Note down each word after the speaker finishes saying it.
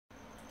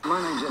My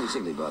name's Ernie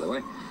Sigley, by the way.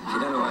 If you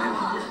don't know who I am,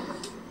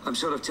 I'm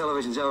sort of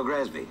television's Al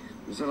Grasby.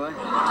 Is that right?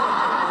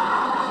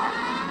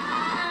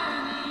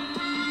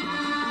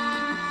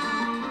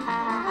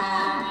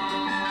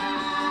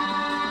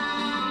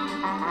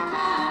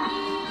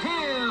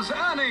 Here's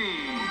Ernie.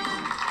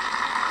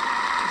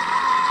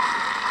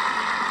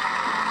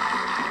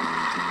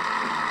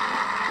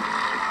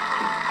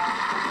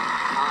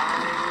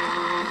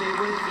 I'll be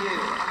with you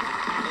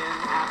in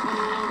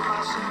apple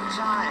blossom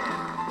time.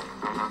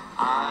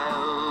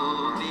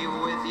 I'll be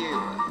with you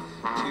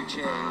to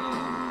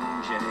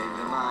change any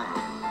of mind.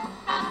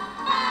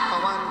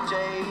 One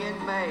day in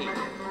May,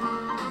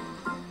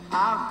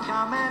 I'll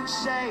come and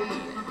say,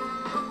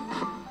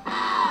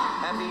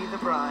 happy the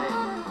bride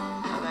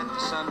that the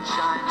sun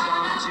shines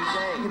on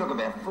today. You look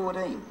about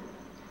 14.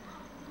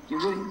 You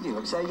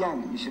look so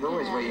young. You should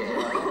always wear your hair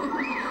like that. Do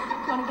you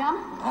want a gum?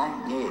 Huh?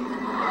 Yeah.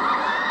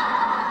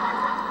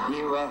 Do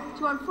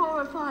you want 4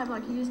 or 5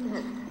 like you used to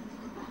have?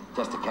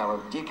 Just a colour.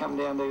 Do you come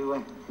down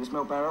to this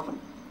milk bar often?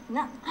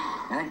 No.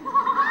 Eh?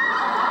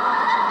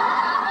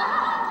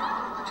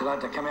 Would you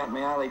like to come out in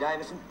my Harley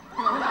Davidson?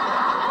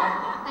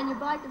 Yeah. And your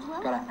bike as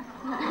well? Got it.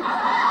 No.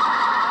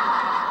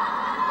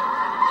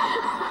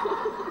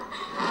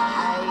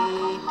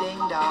 Hey,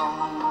 ding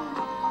dong,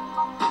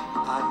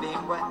 I've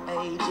been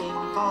waiting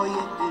for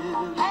you.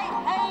 Hey,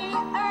 hey,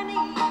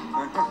 Ernie,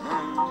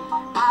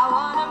 I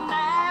wanna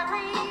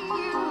marry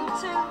you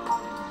too.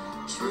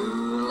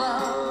 True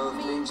love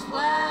means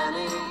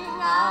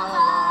planning our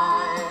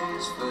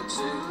lives for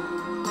two,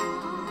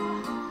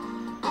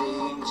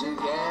 being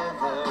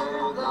together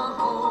the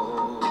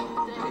whole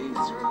day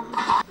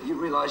through. You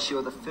realise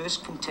you're the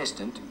first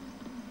contestant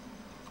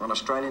on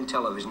Australian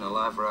television, a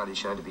live variety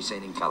show to be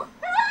seen in colour.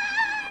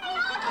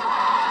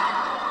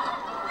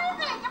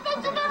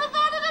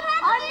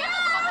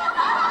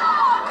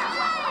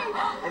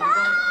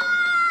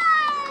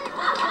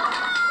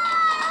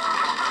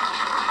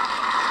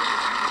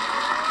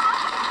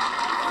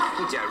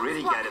 You don't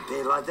really go to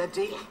bed like that,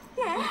 do you?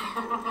 Yeah.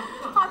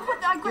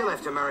 You'll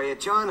have to marry a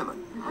Chinaman.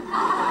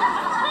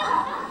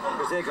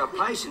 Because they've got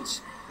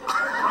patience.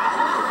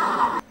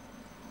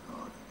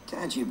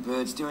 Can't you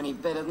birds do any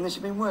better than this?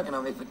 You've been working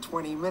on me for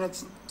 20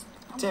 minutes.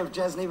 The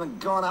temperature hasn't even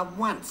gone up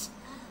once.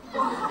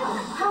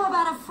 How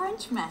about a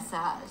French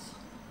massage?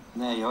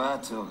 Now you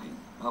are talking.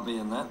 I'll be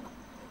in that.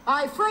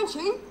 Aye,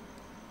 Frenchie?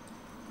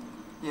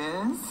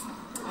 Yes?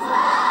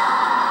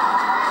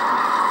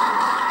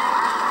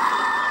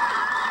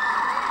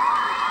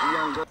 The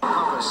young girl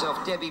called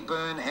herself Debbie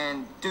Byrne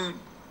and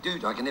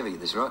I can never get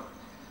this right.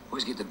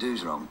 Always get the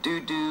do's wrong.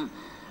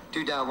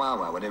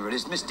 Do-da-wah-wah, whatever it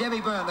is. Miss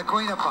Debbie Byrne, the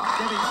Queen of Pop.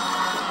 Debbie...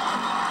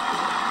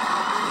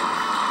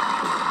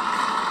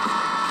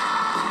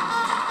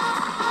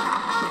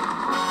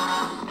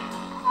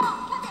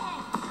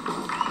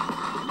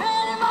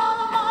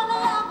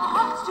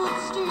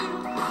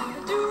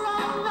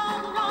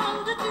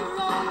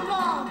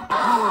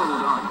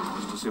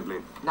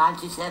 Sigley?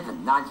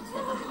 97.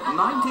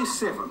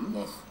 97?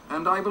 Yes.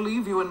 And I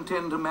believe you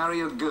intend to marry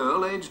a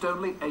girl aged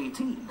only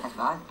 18. That's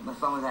right. What's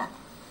wrong with that?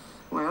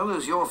 Well,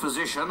 as your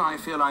physician, I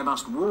feel I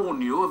must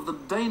warn you of the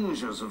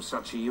dangers of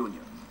such a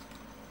union.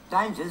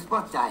 Dangers?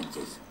 What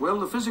dangers? Well,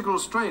 the physical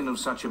strain of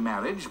such a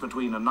marriage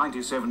between a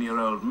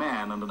 97-year-old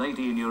man and an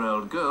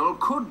 18-year-old girl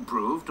could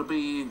prove to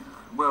be,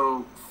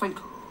 well,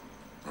 fatal.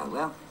 Oh,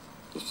 well,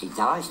 if she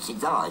dies, she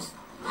dies.